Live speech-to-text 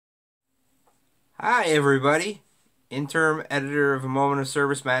Hi everybody, interim editor of A Moment of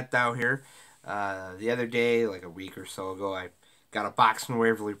Service, Matt Dow here. The other day, like a week or so ago, I got a box from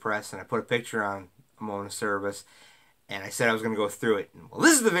Waverly Press and I put a picture on A Moment of Service and I said I was going to go through it. Well,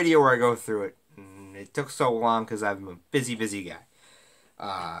 this is the video where I go through it. And it took so long because I'm a busy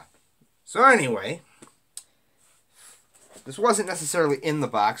guy. So anyway, this wasn't necessarily in the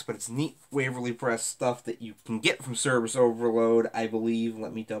box, but it's neat Waverly Press stuff that you can get from Service Overload, I believe.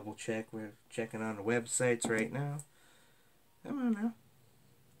 Let me double check. We're checking on the websites right now. Come on now.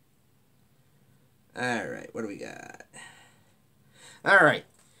 Alright, what do we got? Alright.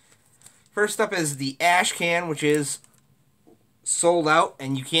 First up is the ash can, which is sold out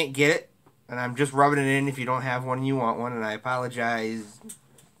and you can't get it. And I'm just rubbing it in if you don't have one and you want one. And I apologize.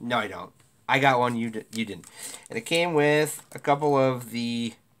 No, I don't. I got one, you didn't. And it came with a couple of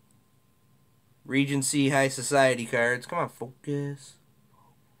the Regency High Society cards. Come on, focus.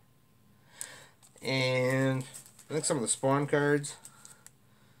 And I think some of the Spawn cards.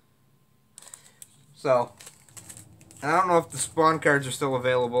 So, I don't know if the Spawn cards are still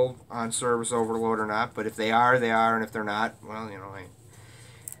available on Service Overload or not, but if they are, they are, and if they're not, well, you know.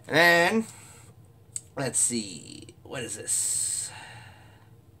 And then, let's see, what is this?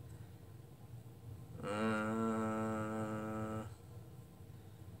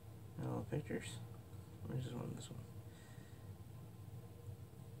 No pictures. Where's this one? This one.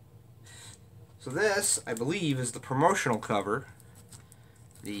 So this, I believe, is the promotional cover.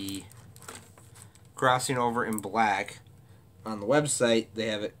 The crossing over in black. On the website, they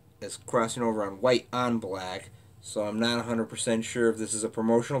have it as crossing over on white on black. So I'm not 100% sure if this is a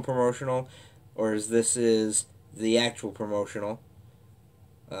promotional, or if this is the actual promotional.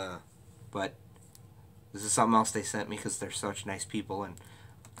 But this is something else they sent me because they're such nice people, and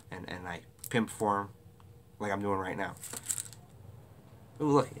I pimp for them like I'm doing right now. Ooh,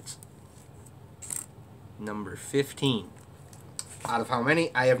 look, it's number 15. Out of how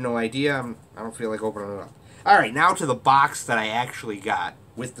many? I have no idea. I don't feel like opening it up. Alright, now to the box that I actually got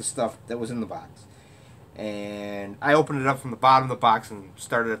with the stuff that was in the box. And I opened it up from the bottom of the box and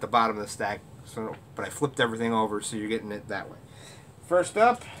started at the bottom of the stack. But I flipped everything over so you're getting it that way. First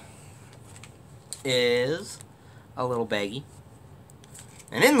up is a little baggie.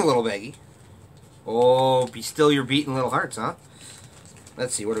 And in the little baggie, oh, be still your beating little hearts, huh?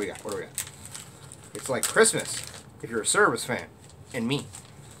 Let's see, what do we got? It's like Christmas, if you're a Service fan, and me.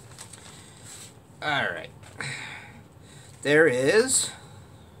 Alright. There is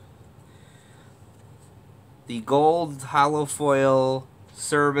the gold hollow foil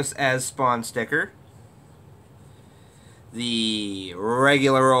Cerebus as Spawn sticker. The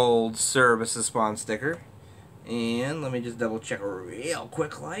regular old Cerebus as Spawn sticker. And let me just double check real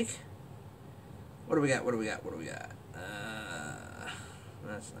quick like. What do we got?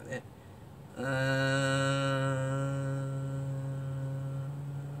 That's not it.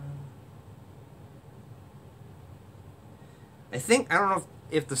 I don't know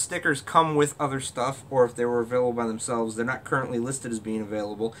if the stickers come with other stuff or if they were available by themselves. They're not currently listed as being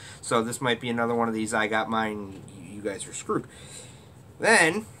available. So this might be another one of these, I got mine, you guys are screwed.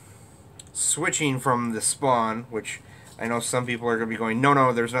 Then, switching from the Spawn, which I know some people are going to be going,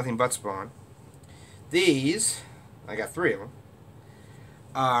 no, there's nothing but Spawn. These, I got 3 of them,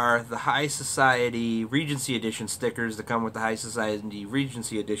 are the High Society Regency Edition stickers that come with the High Society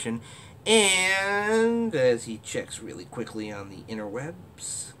Regency Edition. And as he checks really quickly on the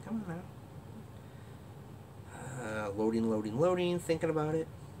interwebs, come on now. Loading, thinking about it.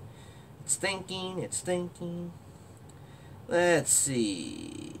 It's thinking. Let's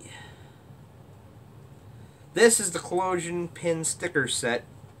see. This is the Colosion pin sticker set.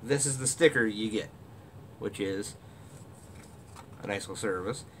 This is the sticker you get, which is a nice little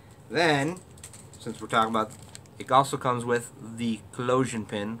Service. Then, since we're talking about, it also comes with the Colosion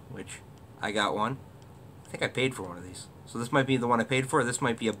pin, which I got one. I think I paid for one of these. So this might be the one I paid for. This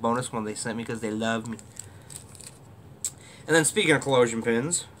might be a bonus one they sent me because they love me. And then speaking of Colosion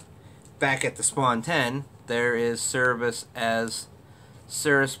pins, back at the Spawn 10, there is Cerebus as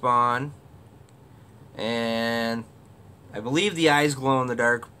Spawn. And I believe the eyes glow in the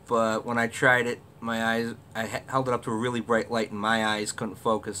dark, but when I tried it, my eyes, I held it up to a really bright light and my eyes couldn't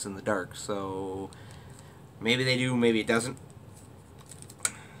focus in the dark. So maybe they do, maybe it doesn't.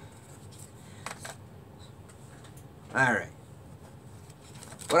 Alright.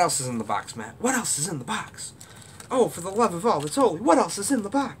 What else is in the box, Matt? What else is in the box? Oh, for the love of all that's holy, what else is in the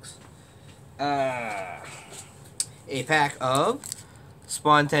box? A pack of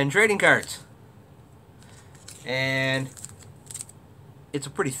Spawn 10 trading cards. And it's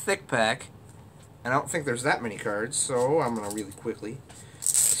a pretty thick pack. And I don't think there's that many cards, so I'm going to really quickly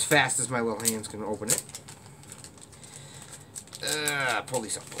just fast as my little hands can open it. Pull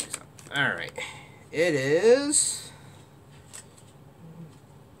these up, pull these up. Alright. It is...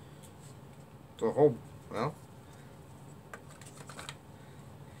 the whole... well...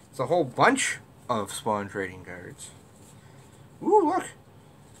 it's a whole bunch of Spawn trading cards. Ooh, look!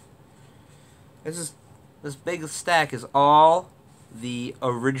 This big stack is all the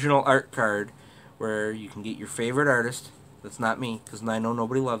original art card where you can get your favorite artist, that's not me, because I know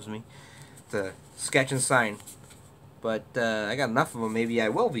nobody loves me, to sketch and sign. But I got enough of them, maybe I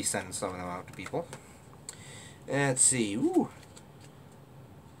will be sending some of them out to people. Let's see, ooh.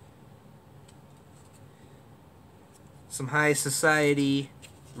 Some High Society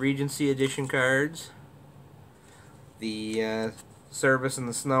Regency Edition cards. The Cerebus in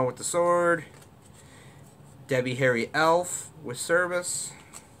the Snow with the Sword. Debbie Harry Elf with Cerebus.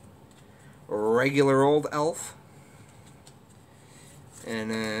 Regular old elf.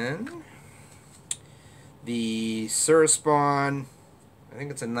 And then the Cerebus, I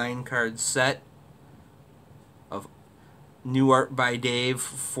think it's a 9-card set of new art by Dave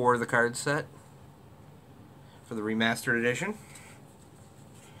for the card set, for the remastered edition.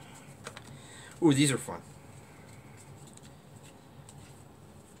 Ooh, these are fun.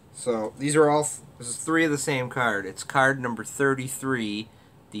 So these are all, this is 3 of the same card. It's card number 33,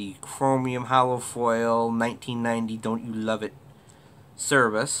 the Chromium Hollow Foil 1990 Don't You Love It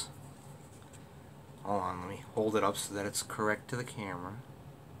Cerebus. Hold on, let me hold it up so that it's correct to the camera.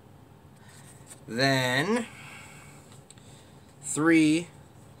 Then 3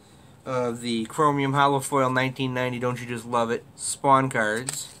 of the Chromium Hollow Foil 1990 Don't You Just Love It Spawn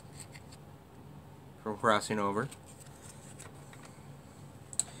cards from Crossing Over.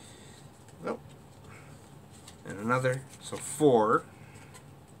 Nope. And another, so 4.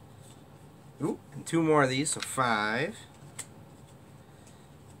 Ooh, and 2 more of these, so 5.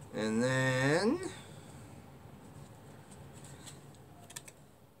 And then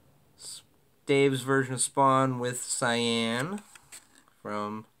Dave's version of Spawn with Cyan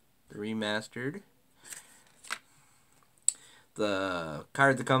from the remastered. The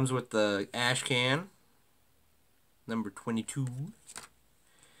card that comes with the ash can, number 22.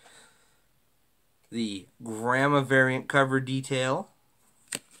 The Grandma variant cover detail,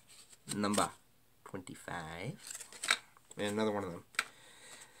 number 25. And another one of them.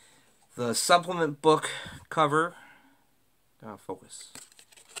 The supplement book cover, focus,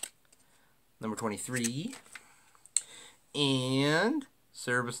 number 23. And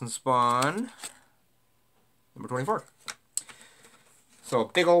Cerebus and Spawn, number 24. So a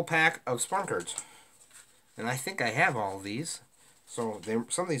big old pack of Spawn cards. And I think I have all of these. So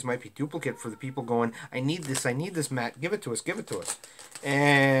some of these might be duplicate for the people going, I need this, Matt, give it to us, give it to us.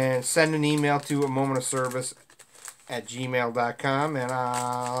 And send an email to amomentofservice@gmail.com, and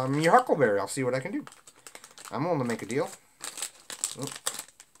I'm your Huckleberry. I'll see what I can do. I'm willing to make a deal.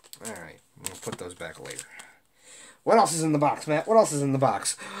 Alright, we'll put those back later. What else is in the box, Matt? What else is in the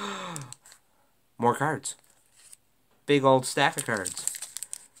box? More cards. Big old stack of cards.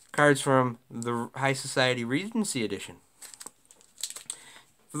 Cards from the High Society Regency Edition.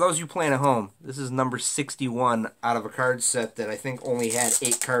 For those you playing at home, this is number 61 out of a card set that I think only had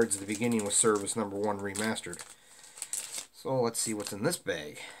 8 cards at the beginning with Cerebus number 1 remastered. So let's see what's in this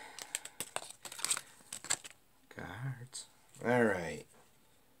bag. Cards. Alright.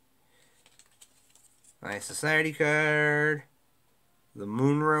 High Society card. The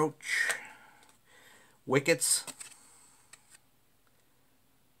Moonroach. Wickets.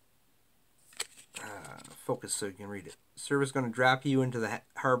 Focus so you can read it. Cerebus going to drop you into the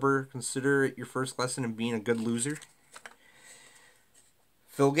harbor. Consider it your first lesson in being a good loser.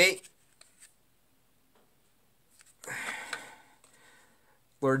 Philgate.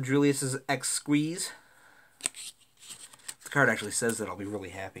 Lord Julius's ex-squeeze. The card actually says that I'll be really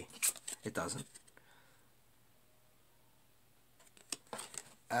happy. It doesn't.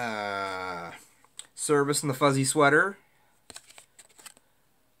 Cerebus in the fuzzy sweater.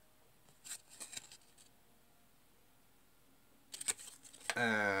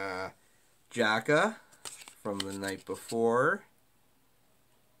 Jaka from the night before.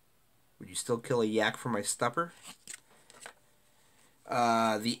 Would you still kill a yak for my stupper?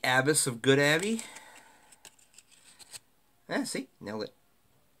 The Abbess of Good Abbey. See? Nailed it.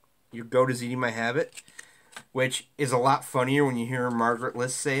 Your goat is eating my habit. Which is a lot funnier when you hear Margaret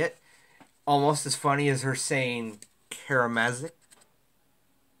Liss say it. Almost as funny as her saying Karamazic.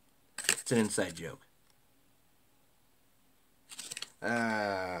 It's an inside joke.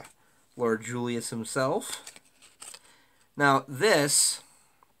 Lord Julius himself. Now this,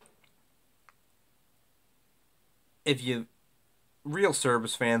 if you real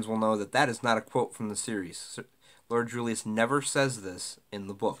Cerebus fans will know that that is not a quote from the series. Lord Julius never says this in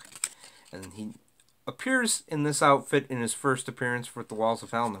the book. And he appears in this outfit in his first appearance with the Walls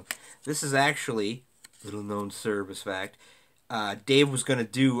of Helnum. This is actually, little known Cerebus fact, Dave was going to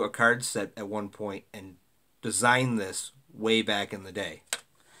do a card set at one point and design this way back in the day.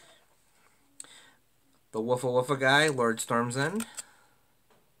 The Woofa Woofa guy, Lord Storm's End.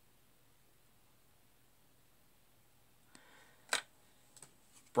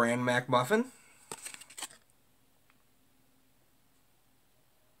 Bran MacMuffin.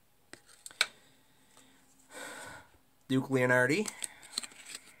 Duke Leonardi.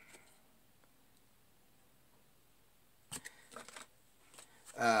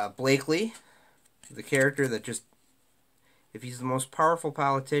 Blakely, the character that just, if he's the most powerful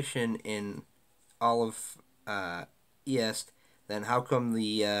politician in all of East, then how come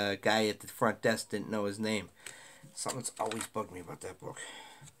the guy at the front desk didn't know his name? Something that's always bugged me about that book.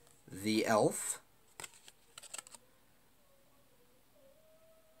 The Elf.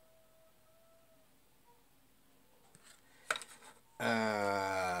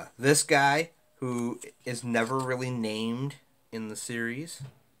 This guy, who is never really named in the series.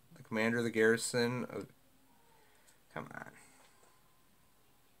 The commander of the garrison of... Come on.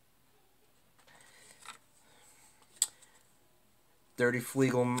 Dirty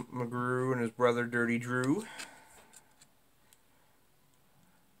Fleagle McGrew and his brother Dirty Drew.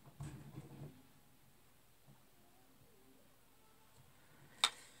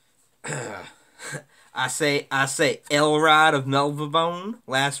 I say Elrod of Melvibone,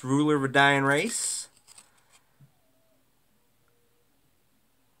 last ruler of a dying race.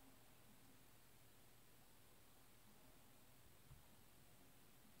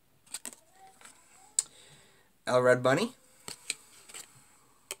 Elrod Bunny.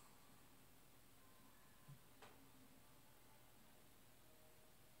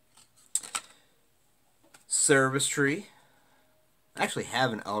 Cerebus Tree. I actually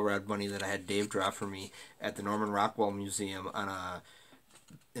have an Elrod Bunny that I had Dave draw for me at the Norman Rockwell Museum on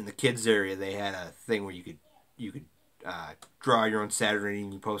in the kids area. They had a thing where you could draw your own Saturday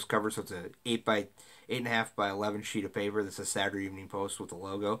Evening Post cover. So it's a 8.5 by 11 sheet of paper that's a Saturday Evening Post with the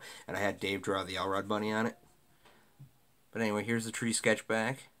logo, and I had Dave draw the Elrod Bunny on it. But anyway, here's the tree sketch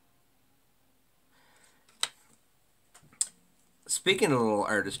back. Speaking of a little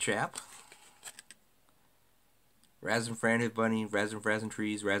artist chap, Razin Frantic Bunny, Razin Frazzin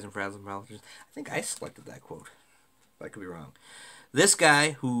Trees, Razin Frazzin Politicians. I think I selected that quote. But I could be wrong. This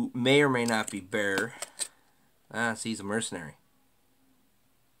guy, who may or may not be Bear, see, he's a mercenary.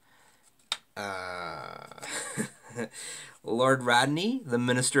 Lord Rodney, the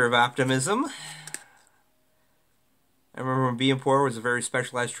Minister of Optimism. I remember when being poor was a very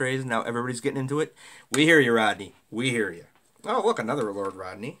specialized trade, and now everybody's getting into it. We hear you, Rodney. We hear you. Oh, look, another Lord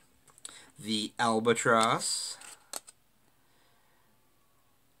Rodney. The Albatross.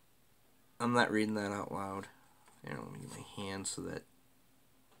 I'm not reading that out loud. Here, let me get my hand so that...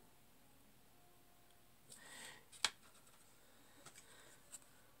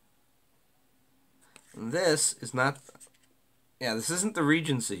 And this is not... Yeah, this isn't the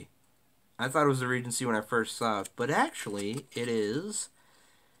Regency. I thought it was the Regency when I first saw it, but actually it is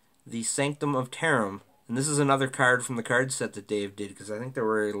the Sanctum of Terram. And this is another card from the card set that Dave did, because I think there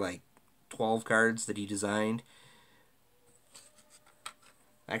were like 12 cards that he designed.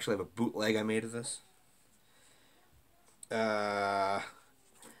 I actually have a bootleg I made of this.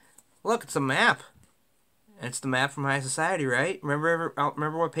 Look, it's a map. And it's the map from High Society, right? Remember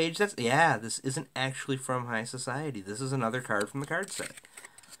what page that's? Yeah, this isn't actually from High Society. This is another card from the card set.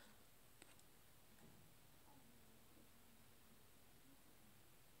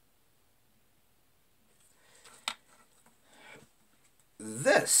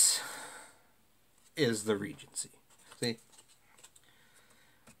 This is the Regency. See?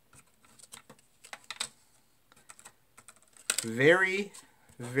 Very,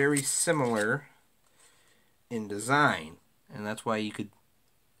 very similar in design, and that's why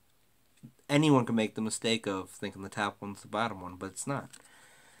anyone can make the mistake of thinking the top one's the bottom one, but it's not,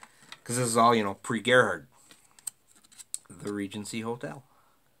 because this is all, you know, pre-Gerhard. The Regency Hotel.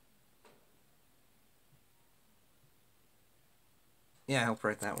 Yeah, I helped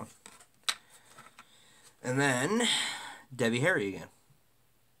write that one. And then Debbie Harry again.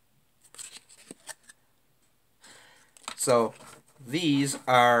 So these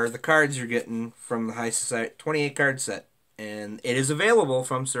are the cards you're getting from the High Society 28 card set, and it is available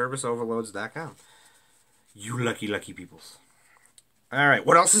from ServiceOverloads.com. You lucky, lucky peoples. All right,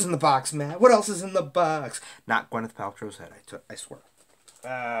 what else is in the box, Matt? What else is in the box? Not Gwyneth Paltrow's head, I swear.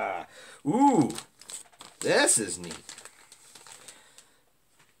 Ooh, this is neat.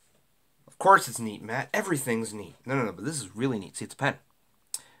 course it's neat, Matt. Everything's neat. No, but this is really neat. See, it's a pen.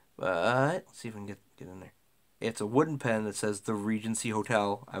 But, let's see if we can get in there. It's a wooden pen that says the Regency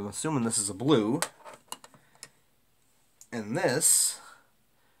Hotel. I'm assuming this is a blue. And this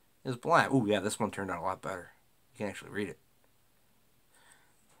is black. Ooh, yeah, this one turned out a lot better. You can actually read it.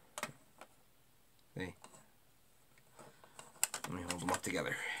 See? Let me hold them up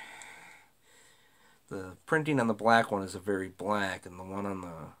together. The printing on the black one is a very black, and the one on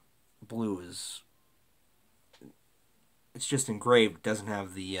the blue is... It's just engraved. It doesn't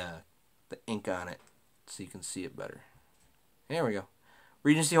have the ink on it, so you can see it better. There we go.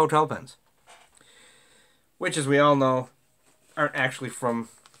 Regency Hotel pens. Which, as we all know, aren't actually from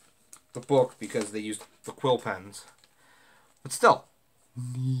the book because they used the quill pens. But still.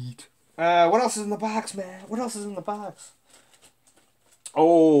 Neat. What else is in the box, man? What else is in the box?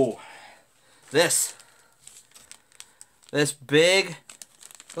 Oh, this. This big...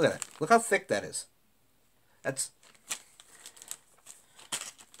 Look at that. Look how thick that is. That's...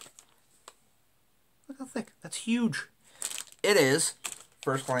 Look how thick. That's huge. It is,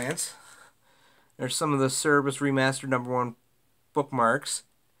 first glance. There's some of the Cerebus Remastered #1 bookmarks.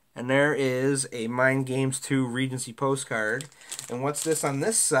 And there is a Mind Games 2 Regency postcard. And what's this on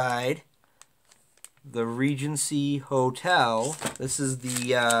this side? The Regency Hotel. This is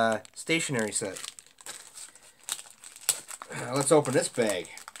the stationery set. Let's open this bag.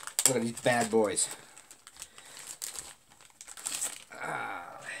 Look at these bad boys.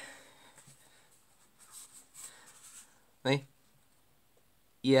 Hey?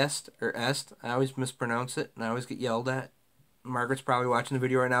 Est or Est. I always mispronounce it and I always get yelled at. Margaret's probably watching the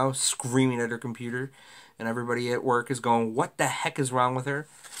video right now, screaming at her computer, and everybody at work is going, what the heck is wrong with her?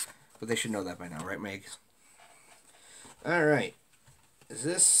 But they should know that by now, right, Meg? Alright. Is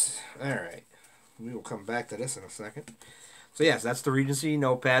this... Alright. We will come back to this in a second. So yes, that's the Regency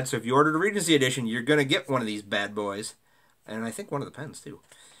notepad. So if you order the Regency edition, you're going to get one of these bad boys. And I think one of the pens, too.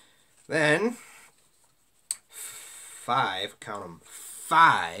 Then, 5, count them,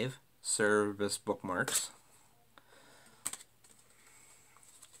 5 Cerebus bookmarks.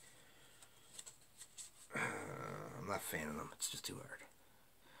 I'm not a fan of them. It's just too hard.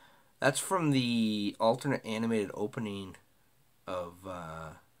 That's from the alternate animated opening of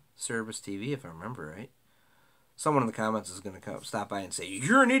Cerebus TV, if I remember right. Someone in the comments is going to stop by and say,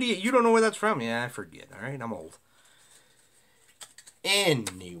 you're an idiot. You don't know where that's from. Yeah, I forget. All right, I'm old.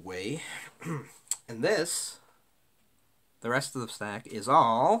 Anyway, and this, the rest of the stack is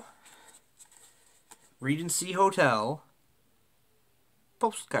all Regency Hotel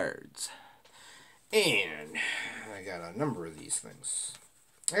postcards. And I got a number of these things.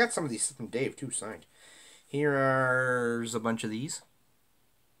 I got some of these from Dave, too, signed. Here's a bunch of these.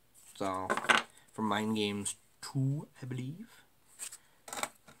 So, from Mind Games 2, I believe.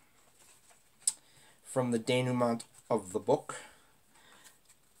 From the denouement of the book.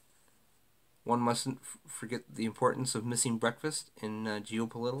 One mustn't forget the importance of missing breakfast in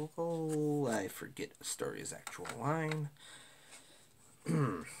geopolitical... I forget the story's actual line.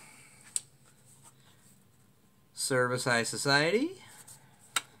 Cerebus High Society.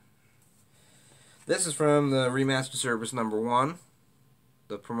 This is from the Remastered Cerebus #1.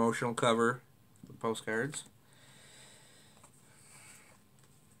 The promotional cover, the postcards.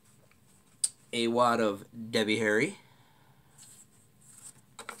 A wad of Debbie Harry.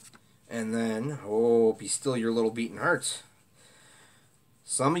 And then, oh, be still your little beating hearts.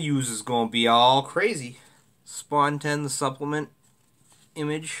 Some of yous is going to be all crazy. Spawn 10, the supplement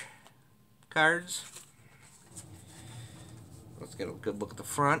image cards. Let's get a good look at the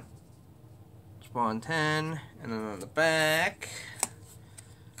front. Spawn 10, and then on the back,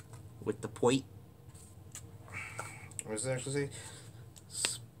 with the point. What does it actually say?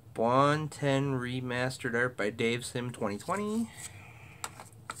 Spawn 10 Remastered Art by Dave Sim 2020.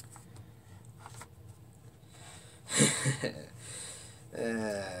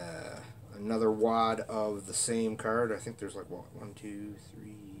 Another wad of the same card. I think there's like, what, 1, 2,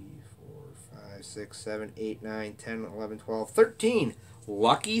 3, 4, 5, 6, 7, 8, 9, 10, 11, 12, 13.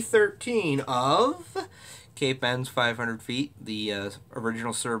 Lucky 13 of Cape Ends 500 Feet, the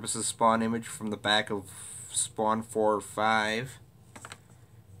original Cerebus' Spawn image from the back of Spawn 4 or 5.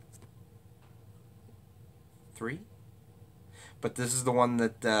 3? But this is the one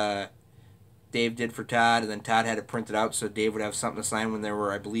that Dave did for Todd, and then Todd had it printed out so Dave would have something to sign when they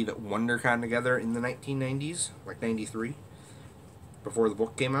were, I believe, at WonderCon together in the 1990s, like 93, before the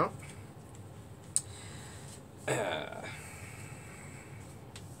book came out.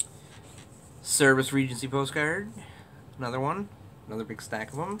 Cerebus Regency postcard, another one, another big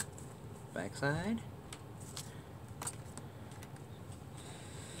stack of them, backside.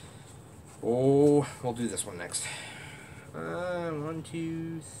 Oh, we'll do this one next. 1,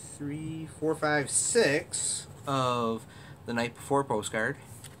 2, 3, 4, 5, 6 of the night before postcard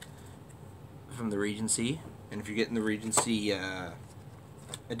from the Regency. And if you're getting the Regency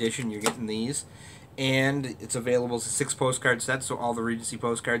edition, you're getting these. And it's available as a 6 postcard set, so all the Regency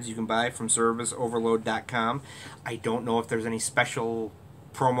postcards you can buy from CerebusOverload.com. I don't know if there's any special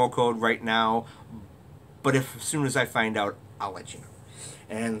promo code right now, but as soon as I find out, I'll let you know.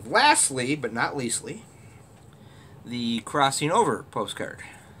 And lastly, but not leastly, the Crossing Over postcard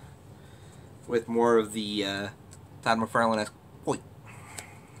with more of the Todd McFarlane-esque.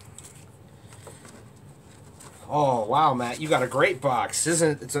 Oh wow, Matt, you got a great box,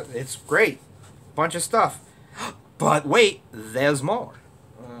 isn't it? It's great, bunch of stuff. But wait, there's more.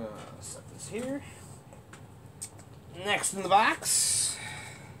 Set this here. Next in the box,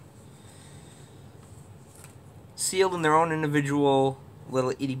 sealed in their own individual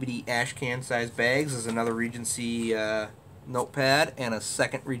little itty bitty ash can sized bags, is another Regency notepad and a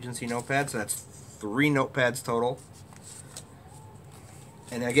second Regency notepad, so that's 3 notepads total.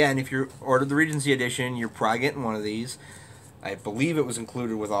 And again, if you ordered the Regency edition, you're probably getting one of these. I believe it was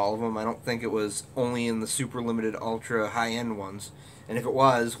included with all of them. I don't think it was only in the super limited ultra high-end ones. And if it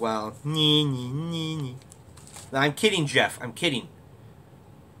was, well, no, I'm kidding, Jeff. I'm kidding.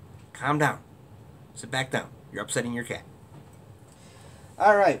 Calm down. Sit back down. You're upsetting your cat.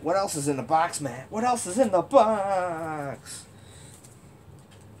 Alright, what else is in the box, Matt? What else is in the box?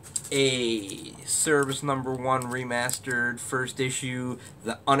 A Cerebus #1 remastered first issue,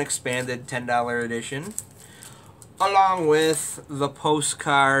 the unexpanded $10 edition, along with the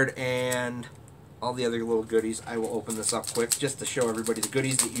postcard and all the other little goodies. I will open this up quick just to show everybody the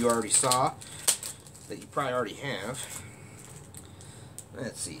goodies that you already saw, that you probably already have.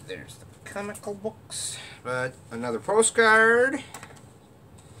 Let's see, there's the comical books, but another postcard,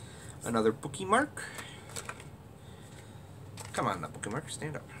 another bookie mark. Come on, that bookie mark,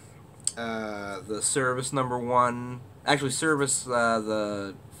 stand up. The Cerebus #1, actually Cerebus,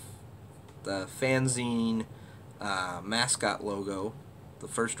 the fanzine mascot logo, the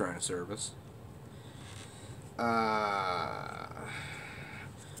first drawing of Cerebus.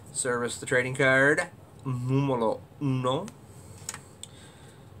 Cerebus the trading card, numero uno.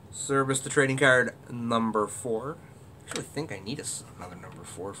 Cerebus the trading card #4. Actually, think I need another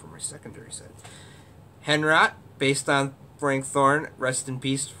 #4 for my secondary set. Henrot, based on Frank Thorne. Rest in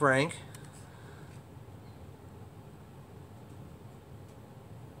peace, Frank.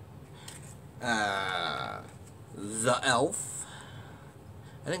 The Elf.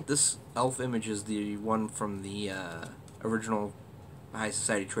 I think this Elf image is the one from the original High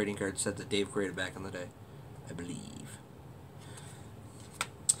Society trading card set that Dave created back in the day, I believe.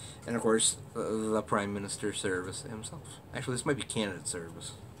 And of course, the Prime Minister Cerebus himself. Actually, this might be candidate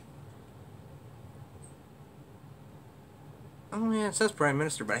Cerebus. Oh yeah, it says Prime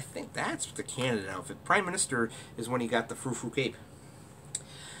Minister, but I think that's the candidate outfit. Prime Minister is when he got the frou-frou cape.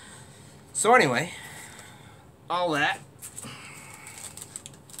 So anyway, all that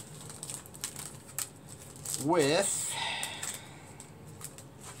with,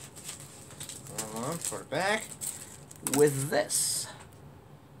 put it back, with this.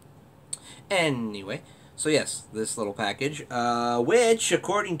 Anyway, so yes, this little package, which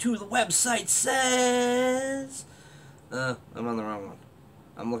according to the website says, I'm on the wrong one.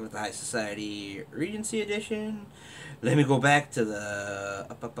 I'm looking at the High Society Regency edition. Let me go back to the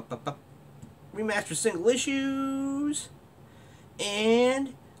remastered single issues.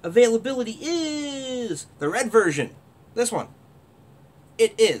 And availability is the red version. This one.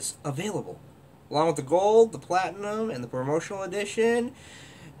 It is available. Along with the gold, the platinum, and the promotional edition.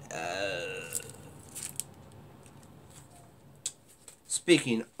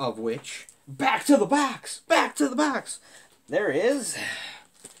 Speaking of which, back to the box! Back to the box! There is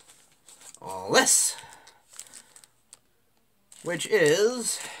all this, which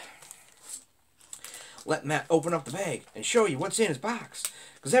is, let Matt open up the bag and show you what's in his box,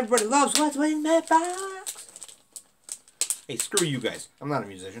 because everybody loves what's in that box. Hey, screw you guys. I'm not a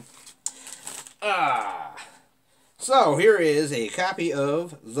musician. So here is a copy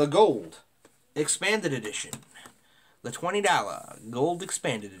of the Gold Expanded Edition. The $20 Gold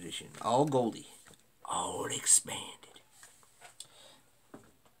Expanded Edition. All Goldie. All expanded.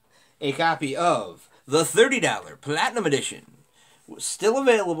 A copy of the $30 Platinum Edition. Still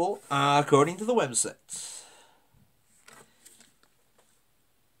available, according to the website.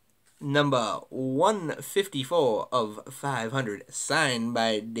 Number 154 of 500. Signed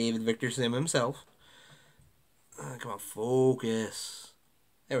by David Victor Sim himself. Come on, focus.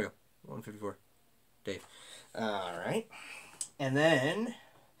 There we go. 154. Dave. Alright. And then,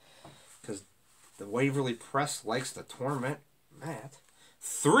 because The Waverly Press likes to torment Matt.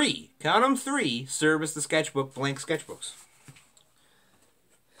 3, count them 3, Cerebus the Sketchbook, blank sketchbooks.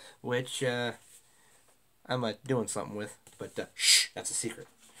 Which, I'm doing something with, but, shh, that's a secret.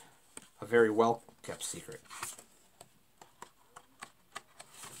 A very well-kept secret.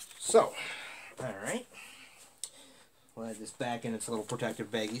 So, alright. We'll add this back in its little protective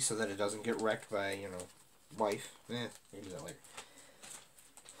baggie so that it doesn't get wrecked by, life. Maybe that later.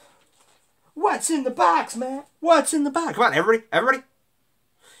 What's in the box, Matt? What's in the box? Come on, everybody, everybody.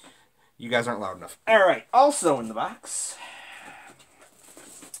 You guys aren't loud enough. Alright, also in the box,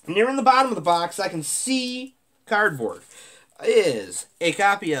 near in the bottom of the box, I can see cardboard, is a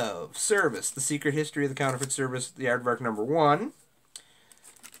copy of Cerebus, The Secret History of the Counterfeit Cerebus, the aardvark number 1,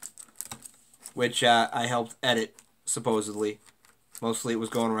 which I helped edit, supposedly. Mostly it was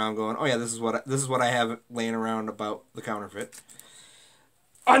going around going, oh yeah, this is what I have laying around about the counterfeit.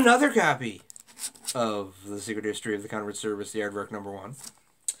 Another copy of The Secret History of the Counterfeit Cerebus, the aardvark number 1.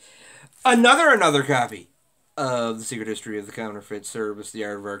 Another copy of The Secret History of the Counterfeit Cerebus, the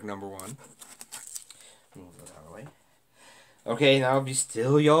aardvark number 1. Move that out of the way. Okay, now be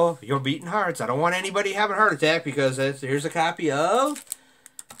still your beating hearts. I don't want anybody having a heart attack because here's a copy of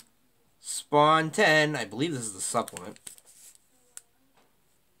Spawn 10. I believe this is the supplement.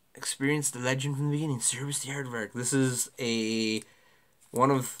 Experience the legend from the beginning. Cerebus the aardvark. This is one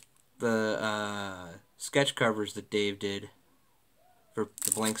of the sketch covers that Dave did for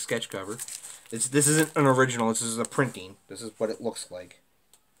the blank sketch cover. This isn't an original. This is a printing. This is what it looks like,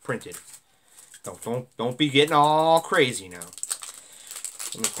 printed. Don't be getting all crazy now.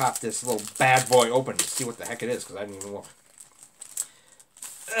 Let me pop this little bad boy open to see what the heck it is because I didn't even look.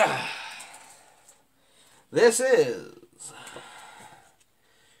 This is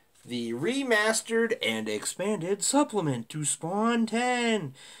the remastered and expanded supplement to Spawn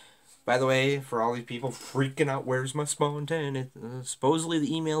 10. By the way, for all these people freaking out, where's my Spawn 10? Supposedly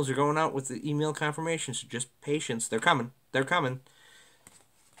the emails are going out with the email confirmation, so just patience. They're coming. They're coming.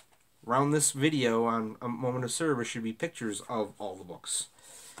 Around this video on A Moment of Service should be pictures of all the books.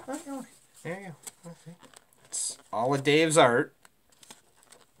 There you go. Okay. It's all of Dave's art.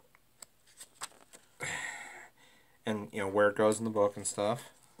 And, where it goes in the book and stuff.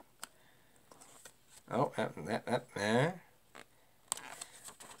 Oh,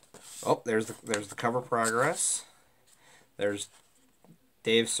 oh, there's the cover progress. There's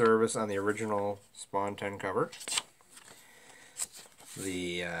Dave's Cerebus on the original Spawn 10 cover.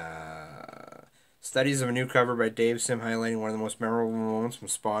 The studies of a new cover by Dave Sim highlighting one of the most memorable moments from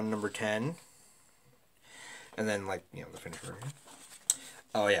Spawn number 10. And then, the finished version.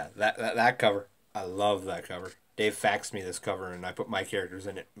 Oh yeah, that cover. I love that cover. Dave faxed me this cover and I put my characters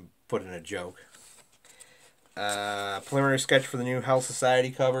in it and put in a joke. Preliminary sketch for the new Hell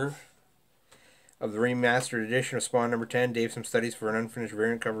Society cover of the remastered edition of Spawn number 10. Dave some studies for an unfinished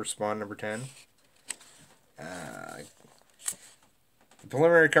variant cover of Spawn number 10. The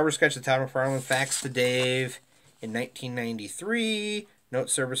preliminary cover sketch that Todd McFarlane faxed to Dave in 1993. Note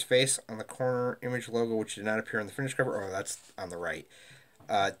Cerebus face on the corner image logo, which did not appear on the finished cover. Oh, that's on the right.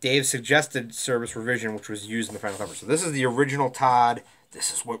 Dave suggested Cerebus revision, which was used in the final cover. So this is the original Todd.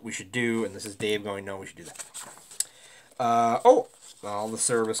 This is what we should do, and this is Dave going, no, we should do that. Oh, all the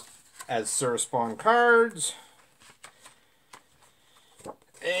Cerebus as Cerebus Spawn cards.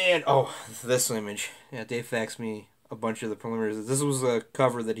 And, oh, this image. Yeah, Dave faxed me a bunch of the preliminaries. This was a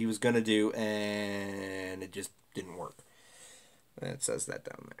cover that he was going to do, and it just didn't work. It says that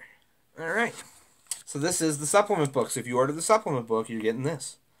down there. All right. So this is the supplement book. So if you order the supplement book, you're getting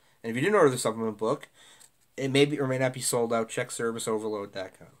this. And if you didn't order the supplement book, it may be or may not be sold out. Check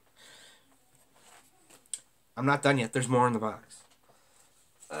CerebusOverload.com. I'm not done yet. There's more in the box.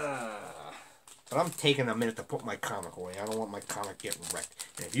 But I'm taking a minute to put my comic away. I don't want my comic getting wrecked.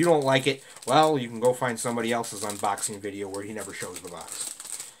 And if you don't like it, well, you can go find somebody else's unboxing video where he never shows the box.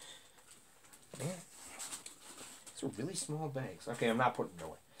 Man, these are really small bags. Okay, I'm not putting it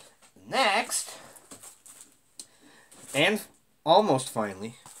away. Next, and almost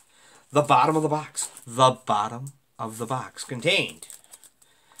finally, the bottom of the box. The bottom of the box contained,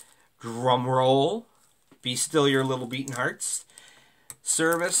 drum roll, be still your little beating hearts,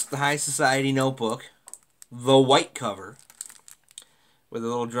 Cerebus, the High Society notebook, the white cover, with a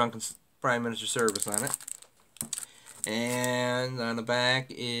little drunken Prime Minister Cerebus on it. And on the back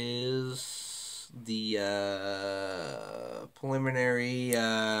is the preliminary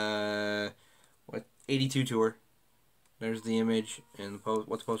 82 tour. There's the image and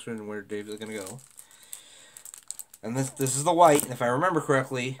what's posted and where Dave's going to go. And this is the white, and if I remember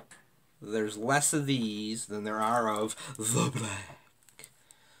correctly, there's less of these than there are of the black.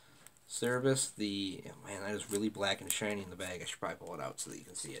 Cerebus, man, that is really black and shiny in the bag. I should probably pull it out so that you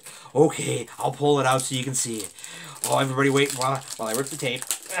can see it. Okay, I'll pull it out so you can see it. Oh, everybody wait while I rip the tape.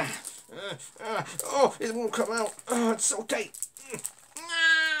 Oh, it won't come out. Oh, it's so tight.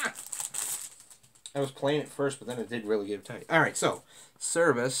 I was playing it first, but then it did really get tight. All right, so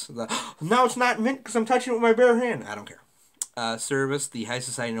Cerebus, now it's not mint because I'm touching it with my bare hand. I don't care. Cerebus, the High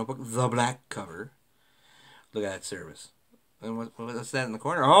Society notebook, the black cover. Look at that Cerebus. And what's that in the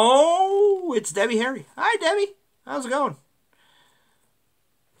corner? Oh, it's Debbie Harry. Hi, Debbie. How's it going?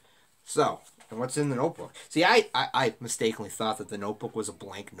 So, and what's in the notebook? See, I mistakenly thought that the notebook was a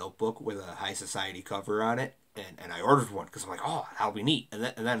blank notebook with a High Society cover on it, and I ordered one because I'm like, oh, that'll be neat.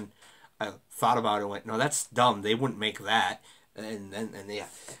 And then I thought about it and went, no, that's dumb. They wouldn't make that. And yeah.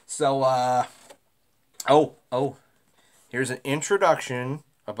 So, here's an introduction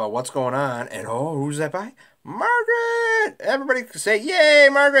about what's going on. And, who's that by? Margaret! Everybody say, yay,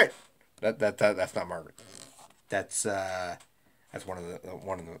 Margaret! That's not Margaret. That's one of the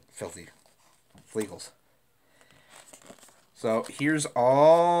filthy Flegels. So, here's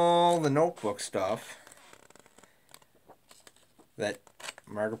all the notebook stuff that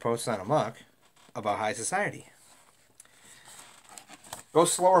Margaret posts on Amok about High Society. Go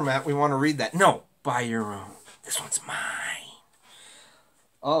slower, Matt. We want to read that. No, buy your own. This one's mine.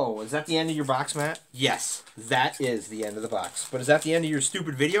 Oh, is that the end of your box, Matt? Yes, that is the end of the box. But is that the end of your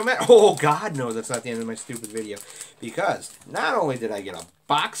stupid video, Matt? Oh, God, no, that's not the end of my stupid video. Because not only did I get a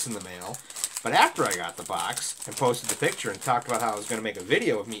box in the mail, but after I got the box and posted the picture and talked about how I was going to make a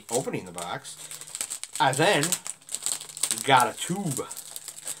video of me opening the box, I then got a tube.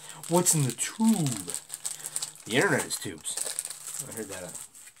 What's in the tube? The internet is tubes. I heard that.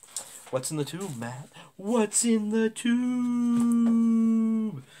 What's in the tube, Matt? What's in the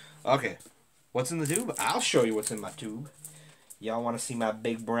tube? Okay. What's in the tube? I'll show you what's in my tube. Y'all want to see my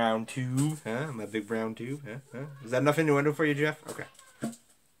big brown tube? Huh? My big brown tube? Huh? Is that enough innuendo for you, Jeff? Okay.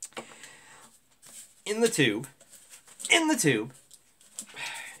 In the tube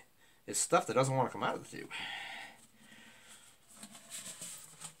is stuff that doesn't want to come out of the tube.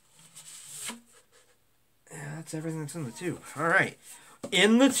 Yeah, that's everything that's in the tube. All right.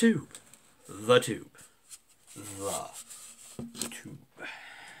 In the tube. The tube.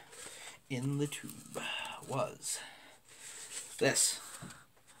 In the tube was this.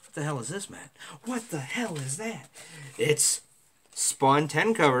 What the hell is this, Matt? What the hell is that? It's Spawn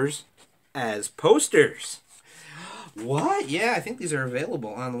 10 covers as posters. What? Yeah, I think these are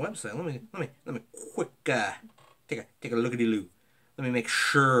available on the website. Let me quick take a look-a-dee-loo. Let me make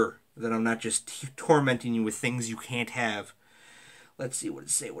sure that I'm not just tormenting you with things you can't have. Let's see what it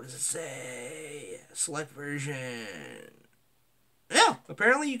say. What does it say? Select version. Yeah,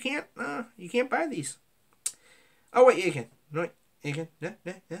 apparently you can't buy these. Oh wait, you can. No, wait, you can. Yeah.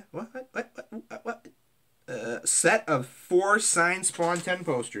 What? Set of 4 signed Spawn 10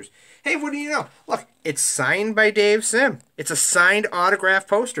 posters. Hey, what do you know? Look, it's signed by Dave Sim. It's a signed autograph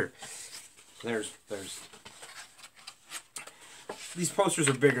poster. There's. These posters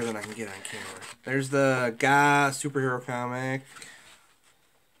are bigger than I can get on camera. There's the Ga superhero comic.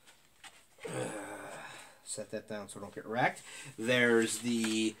 Set that down so I don't get wrecked. There's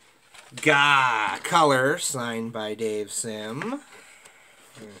the Ga color signed by Dave Sim.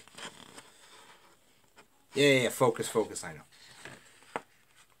 Yeah, focus, I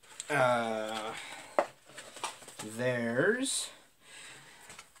know. There's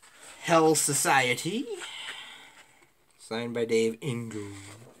Hell Society, signed by Dave Ingo.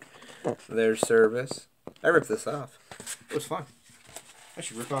 There's Cerebus. I ripped this off. It was fun. I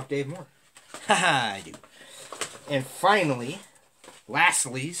should rip off Dave more. Haha, I do. And finally,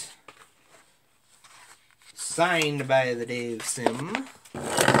 lastly's, signed by the Dave Sim.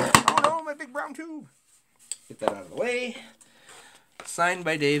 Oh no, my big brown tube. Get that out of the way. Signed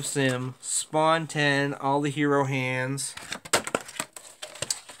by Dave Sim. Spawn 10, all the hero hands.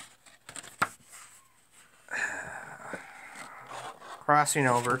 Crossing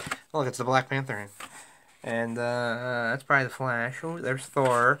over. Look, it's the Black Panther hand. And that's probably the Flash. Oh, there's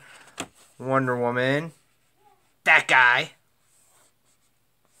Thor. Wonder Woman. That guy.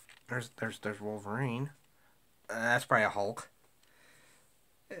 There's Wolverine. That's probably a Hulk.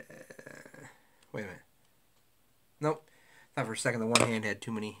 Wait a minute. Nope. Thought for a second the one hand had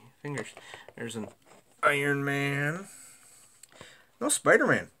too many fingers. There's an Iron Man. No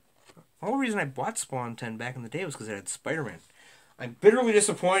Spider-Man. The whole reason I bought Spawn 10 back in the day was because it had Spider-Man. I'm bitterly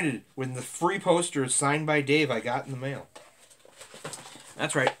disappointed with the free posters signed by Dave I got in the mail.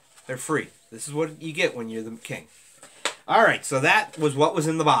 That's right. They're free. This is what you get when you're the king. Alright, so that was what was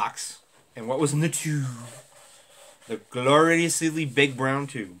in the box. And what was in the tube. The gloriously big brown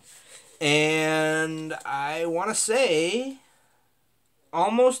tube. And I want to say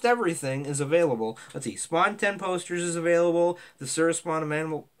almost everything is available. Let's see. Spawn 10 posters is available. The Cerebus Spawn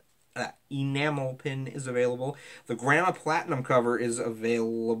enamel pin is available. The Grandma Platinum cover is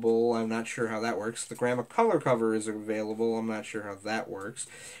available. I'm not sure how that works. The Grandma Color cover is available. I'm not sure how that works.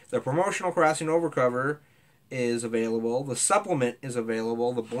 The Promotional Crossing Over cover is available. The supplement is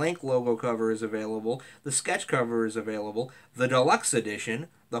available. The blank logo cover is available. The sketch cover is available. The deluxe edition,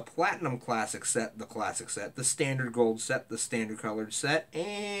 the Platinum Classic set, the Classic set, the Standard Gold set, the Standard Colored set,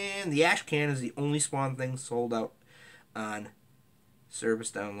 and the Ash Can is the only Spawn thing sold out on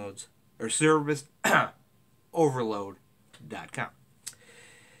Cerebus downloads, or Cerebus overload.com.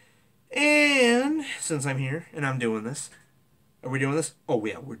 And since I'm here and I'm doing this, are we doing this? Oh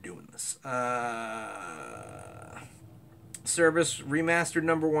yeah, we're doing this. Cerebus Remastered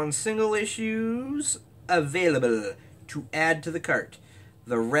 #1 single issues available to add to the cart.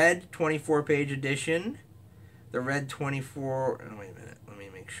 The red 24-page edition, the red 24. Oh, wait a minute. Let me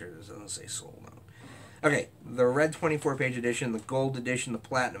make sure this doesn't say sold out. Okay, the red 24-page edition, the gold edition, the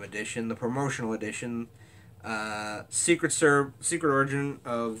platinum edition, the promotional edition, secret origin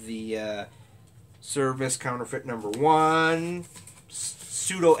of the Cerebus counterfeit #1,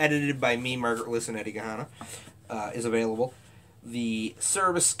 pseudo edited by me, Margaret Liss, and Eddie Gahana, is available. The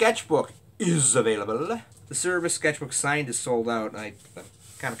Cerebus sketchbook is available. The Cerebus sketchbook signed is sold out. I'm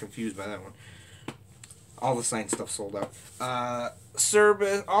kind of confused by that one. All the signed stuff sold out.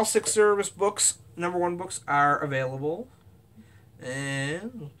 Cerebus, all 6 Cerebus books, #1 books, are available.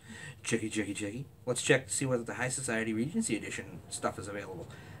 And checky. Let's check to see whether the High Society Regency Edition stuff is available.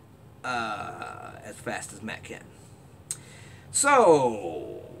 As fast as Matt can.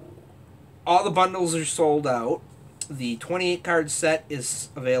 So, all the bundles are sold out. The 28 card set is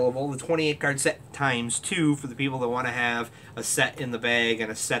available. The 28 card set ×2 for the people that want to have a set in the bag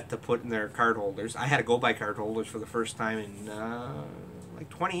and a set to put in their card holders. I had to go buy card holders for the first time in like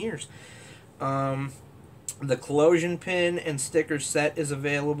 20 years. The Collusion pin and sticker set is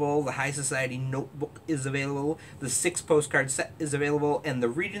available. The High Society notebook is available. The 6 postcard set is available. And the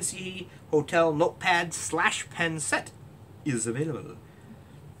Regency Hotel notepad / pen set is available.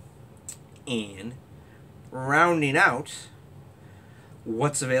 And rounding out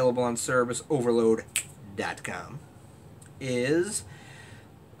what's available on CerebusOverload.com is,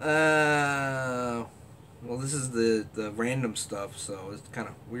 well, this is the random stuff, so it's kind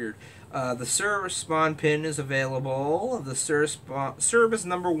of weird. The Cerebus Spawn pin is available. The Cerebus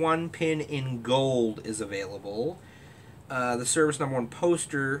 #1 pin in gold is available. The Cerebus #1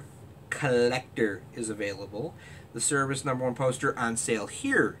 poster collector is available. The Cerebus #1 poster on sale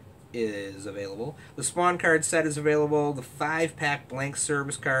here is available. The Spawn card set is available. The 5-pack blank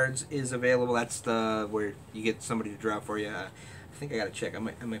Cerebus cards is available. That's the where you get somebody to draw for you. I think I gotta check. I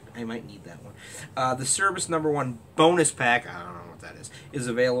might need that one. The Cerebus #1 bonus pack, I don't know what that is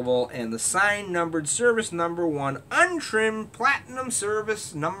available. And the signed numbered Cerebus #1 untrimmed platinum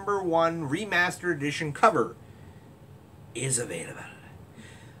Cerebus #1 remastered edition cover is available.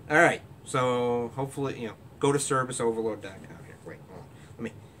 All right, so hopefully go to CerebusOverload.com here. Wait, hold on. Let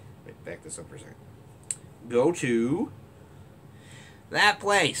me back this up for a second. Go to that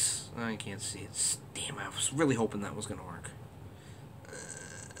place. Oh, I can't see it. Damn, I was really hoping that was going to work.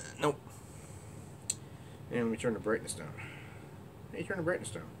 Nope. And let me turn the brightness down. Hey, turn the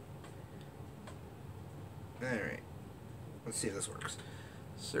brightness down. Alright. Let's see if this works.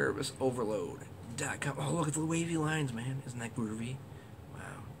 CerebusOverload.com. Oh, look at the wavy lines, man. Isn't that groovy?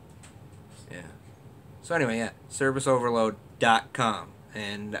 Wow. Yeah. So anyway, yeah. CerebusOverload.com.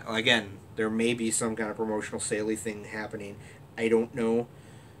 And again, there may be some kind of promotional saley thing happening. I don't know.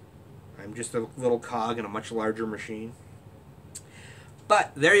 I'm just a little cog in a much larger machine.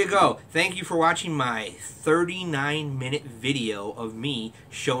 But there you go. Thank you for watching my 39-minute video of me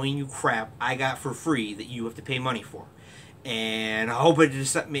showing you crap I got for free that you have to pay money for. And I hope it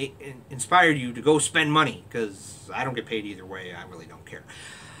just inspired you to go spend money, because I don't get paid either way. I really don't care.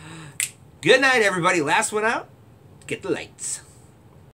 Good night, everybody. Last one out. Get the lights.